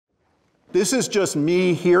This is just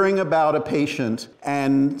me hearing about a patient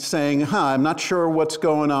and saying, I'm not sure what's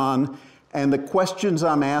going on. And the questions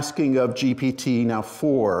I'm asking of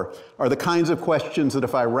GPT-4 are the kinds of questions that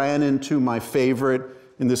if I ran into my favorite,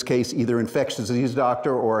 in this case, either infectious disease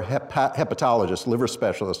doctor or hepatologist, liver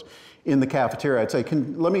specialist, in the cafeteria, I'd say,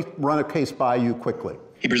 let me run a case by you quickly.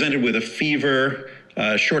 He presented with a fever,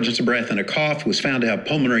 shortness of breath, and a cough, was found to have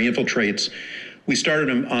pulmonary infiltrates. We started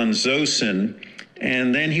him on Zosyn,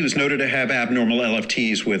 and then he was noted to have abnormal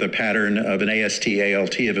LFTs with a pattern of an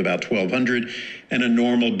AST-ALT of about 1,200 and a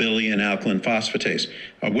normal billion alkaline phosphatase.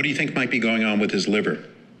 What do you think might be going on with his liver?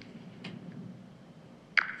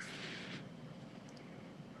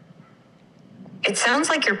 It sounds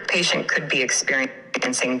like your patient could be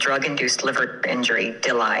experiencing drug-induced liver injury,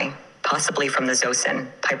 DILI, possibly from the Zosyn,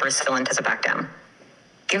 piperacillin tazobactam.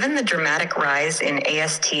 Given the dramatic rise in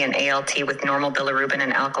AST and ALT with normal bilirubin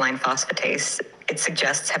and alkaline phosphatase, it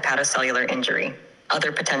suggests hepatocellular injury.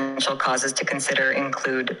 Other potential causes to consider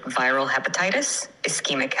include viral hepatitis,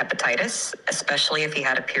 ischemic hepatitis, especially if he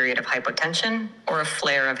had a period of hypotension or a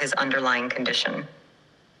flare of his underlying condition.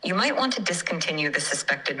 You might want to discontinue the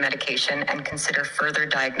suspected medication and consider further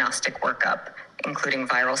diagnostic workup, including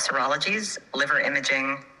viral serologies, liver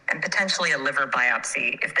imaging, and potentially a liver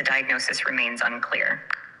biopsy if the diagnosis remains unclear.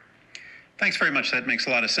 Thanks very much. That makes a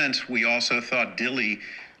lot of sense. We also thought DILI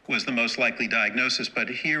was the most likely diagnosis, but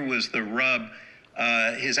here was the rub.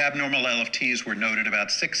 His abnormal LFTs were noted about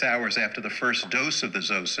 6 hours after the first dose of the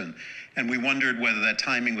Zosyn, and we wondered whether that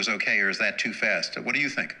timing was okay or is that too fast? What do you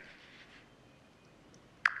think?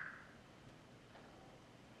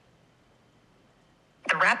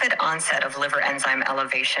 The rapid onset of liver enzyme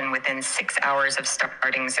elevation within 6 hours of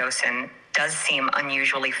starting Zosyn does seem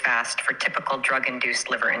unusually fast for typical drug-induced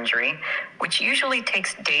liver injury, which usually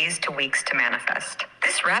takes days to weeks to manifest.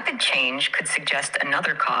 This rapid change could suggest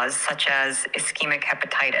another cause, such as ischemic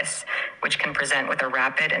hepatitis, which can present with a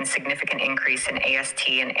rapid and significant increase in AST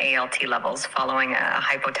and ALT levels following a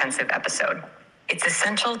hypotensive episode. It's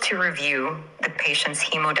essential to review the patient's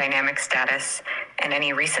hemodynamic status and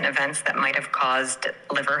any recent events that might have caused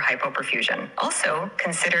liver hypoperfusion. Also,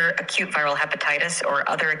 consider acute viral hepatitis or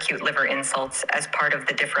other acute liver insults as part of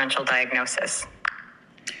the differential diagnosis.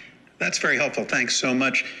 That's very helpful. Thanks so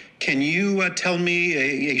much. Can you tell me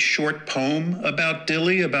a short poem about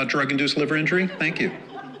DILI, about drug-induced liver injury? Thank you.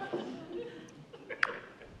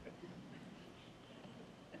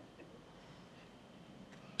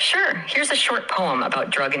 Sure, here's a short poem about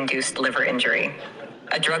drug-induced liver injury.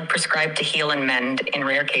 A drug prescribed to heal and mend, in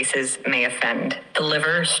rare cases, may offend. The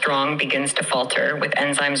liver, strong, begins to falter. With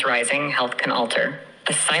enzymes rising, health can alter.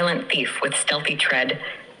 The silent thief, with stealthy tread,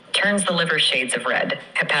 turns the liver shades of red.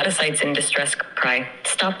 Hepatocytes in distress cry,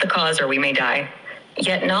 stop the cause or we may die.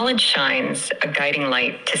 Yet knowledge shines, a guiding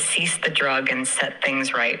light, to cease the drug and set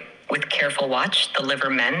things right. With careful watch, the liver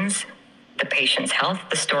mends. The patient's health,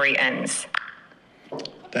 the story ends.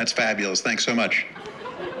 That's fabulous. Thanks so much.